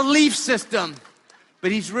just a belief system,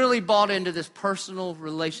 but he's really bought into this personal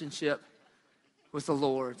relationship with the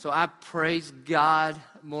Lord. So I praise God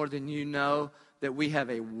more than you know that we have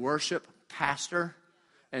a worship pastor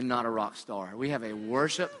and not a rock star. We have a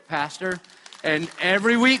worship pastor. And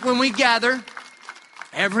every week when we gather,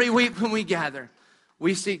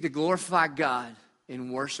 we seek to glorify God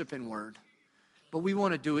in worship and word. But we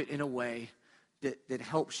want to do it in a way that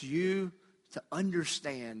helps you to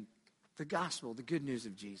understand the gospel, the good news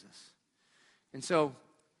of Jesus. And so,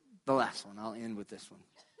 the last one, I'll end with this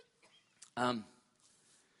one.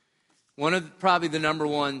 Probably the number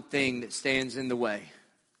one thing that stands in the way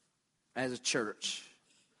as a church,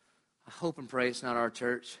 I hope and pray it's not our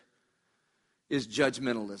church, is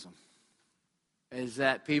judgmentalism. Is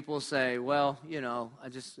that people say, well,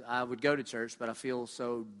 I would go to church, but I feel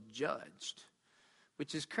so judged.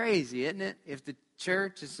 Which is crazy, isn't it? If the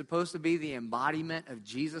church is supposed to be the embodiment of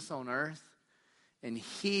Jesus on earth, and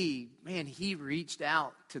he reached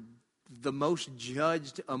out to the most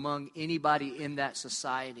judged among anybody in that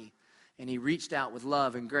society. And he reached out with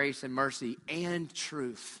love and grace and mercy and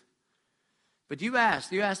truth. But you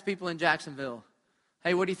ask people in Jacksonville,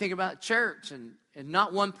 hey, what do you think about church? And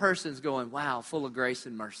not one person's going, wow, full of grace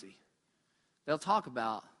and mercy. They'll talk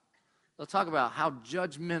about how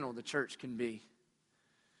judgmental the church can be.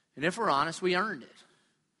 And if we're honest, we earned it.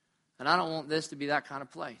 And I don't want this to be that kind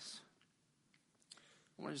of place.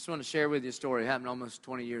 I just want to share with you a story. It happened almost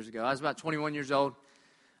 20 years ago. I was about 21 years old.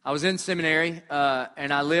 I was in seminary,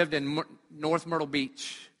 and I lived in North Myrtle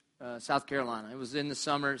Beach, South Carolina. It was in the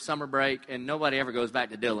summer break, and nobody ever goes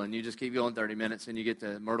back to Dillon. You just keep going 30 minutes, and you get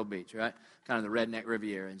to Myrtle Beach, right? Kind of the redneck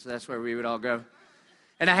Riviera. And so that's where we would all go.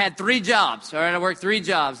 And I had 3 jobs, all right? I worked 3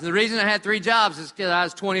 jobs. And the reason I had 3 jobs is because I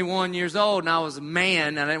was 21 years old, and I was a man,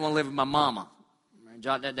 and I didn't want to live with my mama. Right,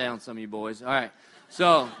 jot that down, some of you boys. All right.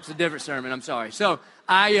 So it's a different sermon. I'm sorry. So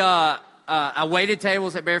I waited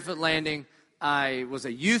tables at Barefoot Landing. I was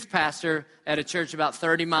a youth pastor at a church about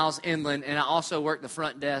 30 miles inland, and I also worked the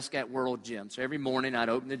front desk at World Gym. So every morning I'd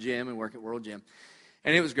open the gym and work at World Gym.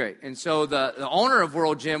 And it was great. And so the owner of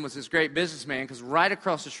World Gym was this great businessman, because right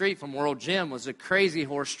across the street from World Gym was a Crazy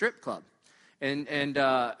Horse strip club. And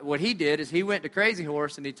what he did is he went to Crazy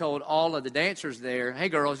Horse and he told all of the dancers there, hey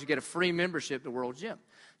girls, you get a free membership to World Gym.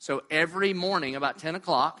 So every morning about 10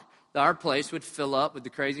 o'clock, our place would fill up with the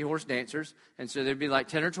Crazy Horse dancers. And so there'd be like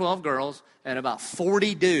 10 or 12 girls and about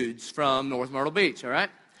 40 dudes from North Myrtle Beach, all right?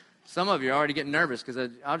 Some of you are already getting nervous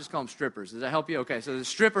because I'll just call them strippers. Does that help you? Okay, so the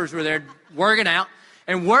strippers were there working out.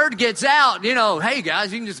 And word gets out, hey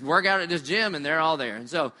guys, you can just work out at this gym, and they're all there. And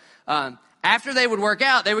so after they would work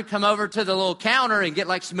out, they would come over to the little counter and get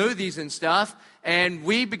like smoothies and stuff. And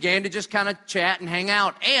we began to just kind of chat and hang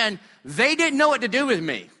out. And they didn't know what to do with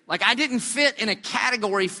me. Like, I didn't fit in a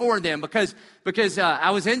category for them because I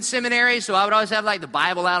was in seminary, so I would always have like the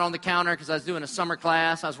Bible out on the counter because I was doing a summer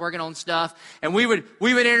class. I was working on stuff, and we would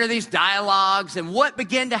enter these dialogues. And what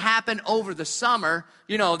began to happen over the summer,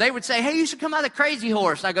 they would say, hey, you should come out of the Crazy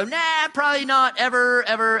Horse. I go, nah, probably not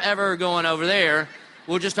ever going over there.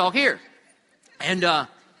 we'll just talk here. And, but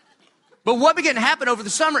what began to happen over the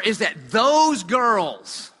summer is that those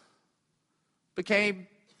girls became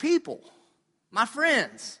people, my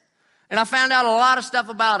friends. And I found out a lot of stuff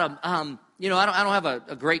about them. I don't have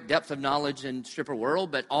a great depth of knowledge in stripper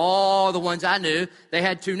world, but all the ones I knew, they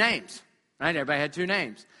had two names, right? Everybody had two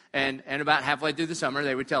names. And about halfway through the summer,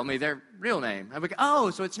 they would tell me their real name. I would go,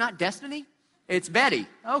 oh, so it's not Destiny? It's Betty.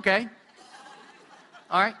 Okay.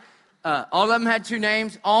 All right. All of them had two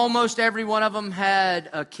names. Almost every one of them had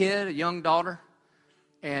a kid, a young daughter.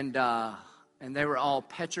 And they were all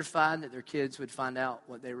petrified that their kids would find out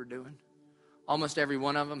what they were doing. Almost every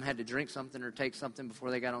one of them had to drink something or take something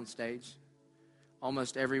before they got on stage.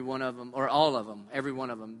 Almost every one of them, or all of them, every one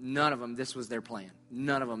of them, none of them, this was their plan.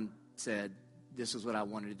 None of them said, this is what I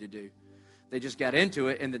wanted to do. They just got into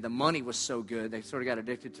it, and that the money was so good, they sort of got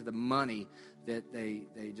addicted to the money that they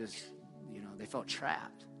just, they felt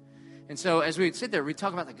trapped. And so as we'd sit there, we'd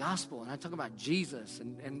talk about the gospel, and I'd talk about Jesus,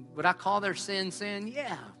 and would I call their sin?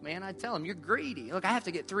 Yeah, man, I'd tell them, you're greedy. Look, I have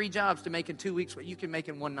to get 3 jobs to make in 2 weeks what you can make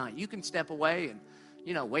in 1 night. You can step away and,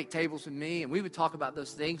 wait tables with me, and we would talk about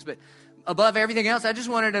those things, but above everything else, I just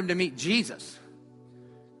wanted them to meet Jesus.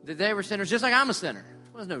 That they were sinners just like I'm a sinner.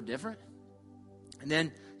 It was no different. And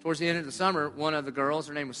then towards the end of the summer, one of the girls,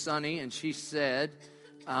 her name was Sunny, and she said,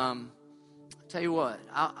 tell you what,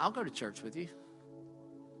 I'll go to church with you.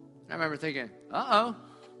 And I remember thinking, uh-oh.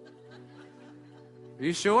 Are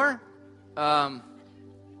you sure? And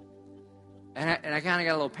I kind of got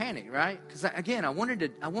a little panicked, right? Because, again, I wanted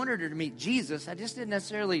her to meet Jesus. I just didn't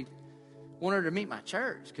necessarily want her to meet my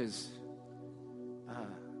church because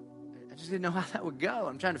I just didn't know how that would go.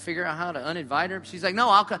 I'm trying to figure out how to uninvite her. She's like, no,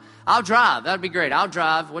 I'll drive. That'd be great. I'll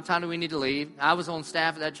drive. What time do we need to leave? I was on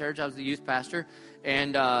staff at that church. I was the youth pastor.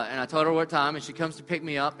 And I told her what time, and she comes to pick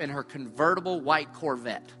me up in her convertible white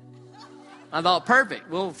Corvette. I thought, perfect.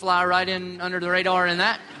 We'll fly right in under the radar in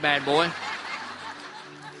that bad boy.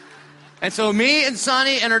 And so me and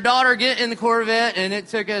Sonny and her daughter get in the Corvette, and it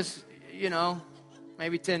took us,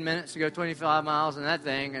 maybe 10 minutes to go 25 miles in that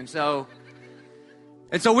thing. And so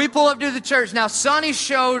we pull up to the church. Now, Sonny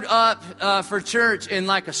showed up for church in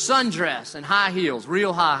like a sundress and high heels,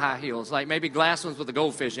 real high heels, like maybe glass ones with a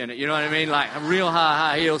goldfish in it. You know what I mean? Like real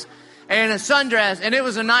high heels and a sundress. And it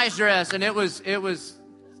was a nice dress. And it was,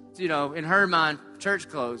 in her mind, church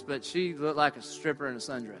clothes. But she looked like a stripper in a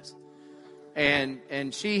sundress.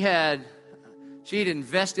 And she'd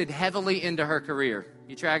invested heavily into her career.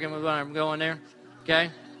 You tracking with where I'm going there?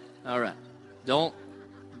 Okay? All right. Don't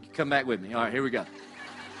come back with me. All right, here we go.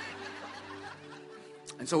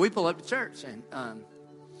 And so we pull up to church,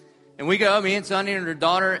 and we go, me and Sonny and her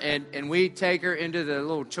daughter, and we take her into the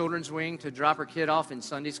little children's wing to drop her kid off in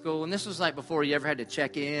Sunday school. And this was like before you ever had to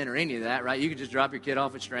check in or any of that, right? You could just drop your kid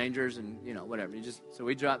off with strangers and, whatever. So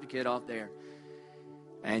we dropped the kid off there.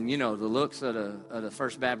 And, the looks of the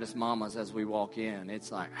First Baptist mamas as we walk in,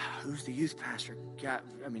 it's like, who's the youth pastor? God,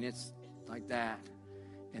 it's like that.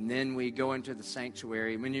 And then we go into the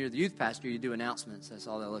sanctuary. When you're the youth pastor, you do announcements. That's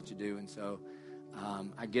all they'll let you do. And so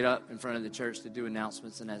I get up in front of the church to do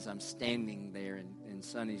announcements. And as I'm standing there, and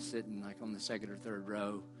Sonny's sitting like on the second or third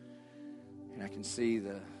row, and I can see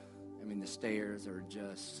the stairs are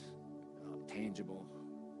just tangible.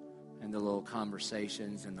 And the little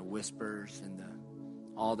conversations and the whispers and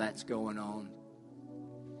all that's going on.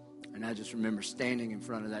 And I just remember standing in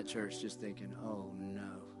front of that church just thinking, oh, no.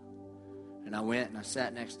 And I went and I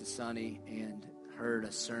sat next to Sonny and heard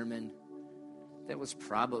a sermon that was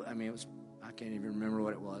probably, I can't even remember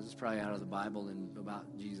what it was. It's probably out of the Bible and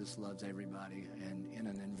about Jesus loves everybody and in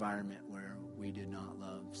an environment where we did not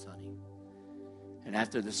love Sonny. And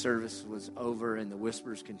after the service was over and the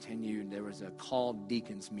whispers continued, there was a called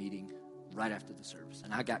deacons meeting right after the service.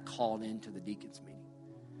 And I got called into the deacons meeting.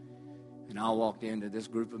 And I walked into this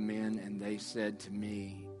group of men, and they said to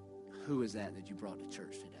me, who is that you brought to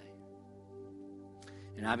church today?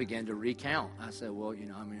 And I began to recount. I said, well,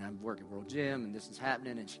 I work at World Gym, and this is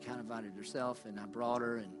happening. And she kind of invited herself, and I brought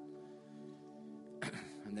her.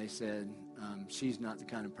 And they said, she's not the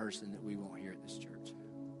kind of person that we want here at this church.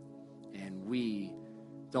 And we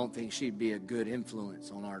don't think she'd be a good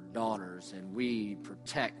influence on our daughters. And we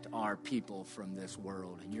protect our people from this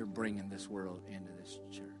world. And you're bringing this world into this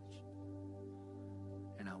church.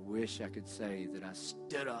 And I wish I could say that I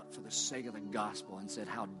stood up for the sake of the gospel and said,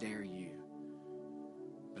 how dare you?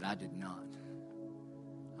 But I did not.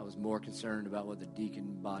 I was more concerned about what the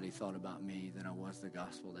deacon body thought about me than I was the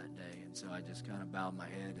gospel that day. And so I just kind of bowed my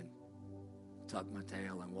head and tucked my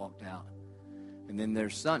tail and walked out. And then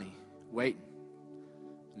there's Sonny waiting.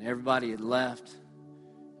 And everybody had left.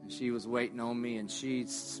 And she was waiting on me, and she's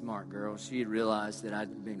a smart girl. She had realized that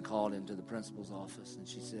I'd been called into the principal's office. And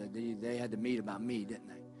she said, they had to meet about me, didn't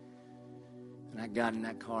they? And I got in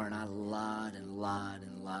that car, and I lied and lied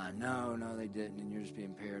and lied. No, they didn't, and you're just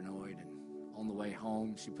being paranoid. And on the way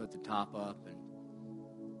home, she put the top up, and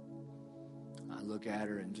I look at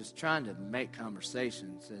her and just trying to make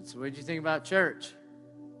conversation. Said, so what did you think about church?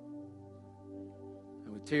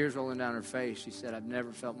 And with tears rolling down her face, she said, I've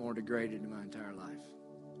never felt more degraded in my entire life.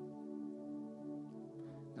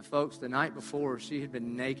 Now, folks, the night before, she had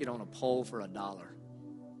been naked on a pole for $1.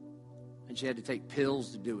 And she had to take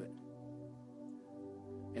pills to do it.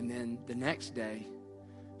 And then the next day,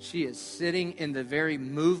 she is sitting in the very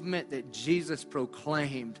movement that Jesus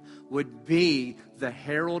proclaimed would be the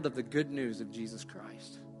herald of the good news of Jesus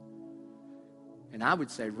Christ. And I would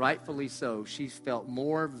say, rightfully so, she felt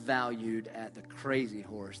more valued at the Crazy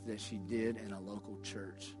Horse than she did in a local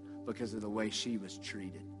church because of the way she was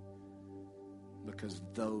treated. Because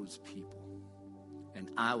of those people. And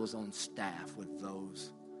I was on staff with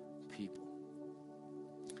those people.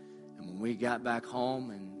 And when we got back home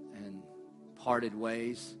and parted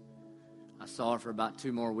ways, I saw her for about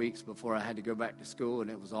 2 more weeks before I had to go back to school,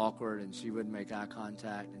 and it was awkward, and she wouldn't make eye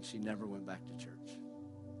contact, and she never went back to church.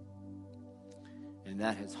 And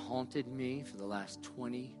that has haunted me for the last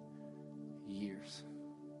 20 years.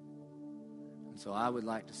 And so I would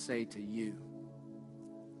like to say to you,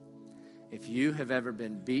 if you have ever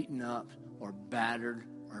been beaten up or battered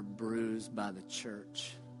or bruised by the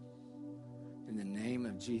church, in the name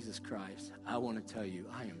of Jesus Christ, I want to tell you,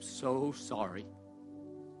 I am so sorry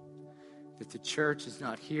that the church is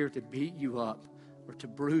not here to beat you up or to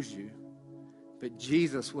bruise you, but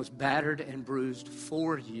Jesus was battered and bruised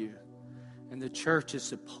for you. And the church is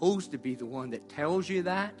supposed to be the one that tells you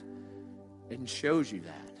that and shows you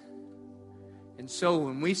that. And so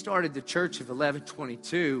when we started the Church of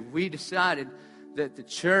 1122, we decided that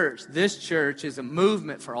this church is a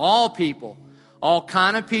movement for all people. All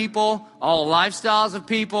kind of people, all lifestyles of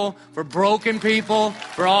people, for broken people,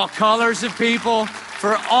 for all colors of people,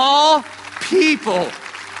 for all people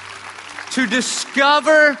to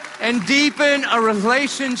discover and deepen a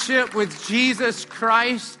relationship with Jesus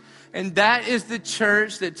Christ. And that is the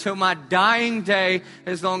church that till my dying day,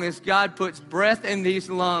 as long as God puts breath in these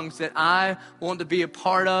lungs, that I want to be a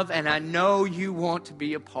part of, and I know you want to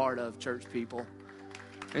be a part of, church people.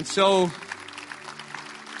 And so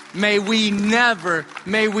may we never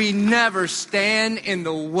stand in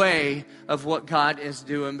the way of what God is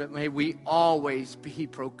doing, but may we always be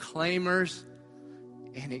proclaimers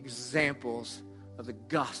and examples of the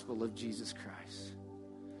gospel of Jesus Christ.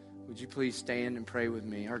 Would you please stand and pray with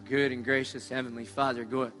me? Our good and gracious Heavenly Father,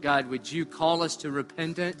 God, would you call us to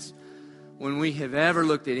repentance when we have ever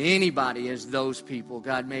looked at anybody as those people?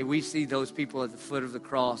 God, may we see those people at the foot of the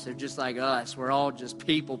cross. They're just like us. We're all just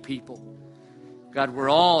people. God, we're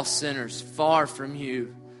all sinners far from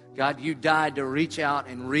you. God, you died to reach out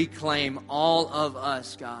and reclaim all of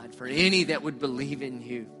us, God, for any that would believe in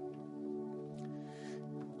you.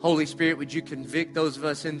 Holy Spirit, would you convict those of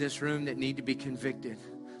us in this room that need to be convicted?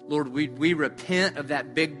 Lord, we repent of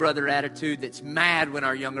that big brother attitude that's mad when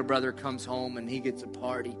our younger brother comes home and he gets a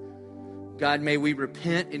party. God, may we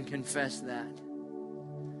repent and confess that.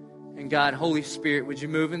 And God, Holy Spirit, would you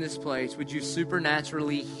move in this place? Would you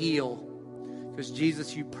supernaturally heal? Because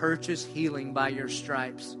Jesus, you purchased healing by your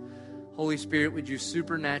stripes. Holy Spirit, would you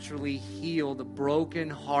supernaturally heal the broken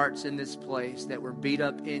hearts in this place that were beat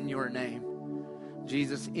up in your name?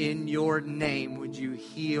 Jesus, in your name, would you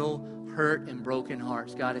heal hurt and broken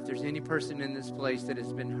hearts? God, if there's any person in this place that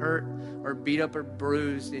has been hurt or beat up or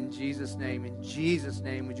bruised, in Jesus' name,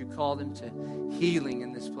 would you call them to healing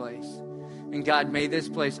in this place? And God, may this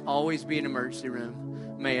place always be an emergency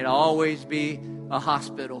room. May it always be a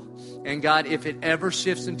hospital. And God, if it ever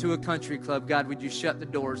shifts into a country club, God, would you shut the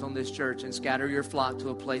doors on this church and scatter your flock to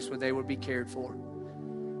a place where they would be cared for?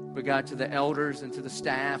 But God, to the elders and to the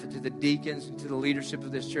staff and to the deacons and to the leadership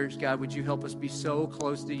of this church, God, would you help us be so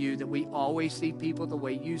close to you that we always see people the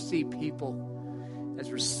way you see people,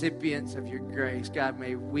 as recipients of your grace. God,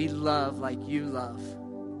 may we love like you love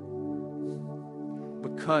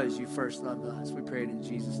because you first loved us. We pray it in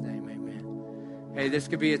Jesus' name, amen. Hey, this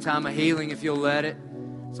could be a time of healing if you'll let it.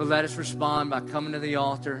 So let us respond by coming to the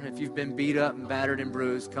altar. If you've been beat up and battered and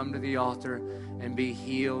bruised, come to the altar and be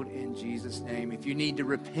healed in Jesus' name. If you need to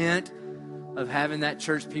repent of having that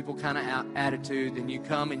church people kind of attitude, then you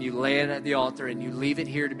come and you lay it at the altar and you leave it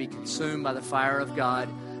here to be consumed by the fire of God,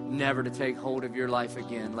 never to take hold of your life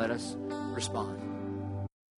again. Let us respond.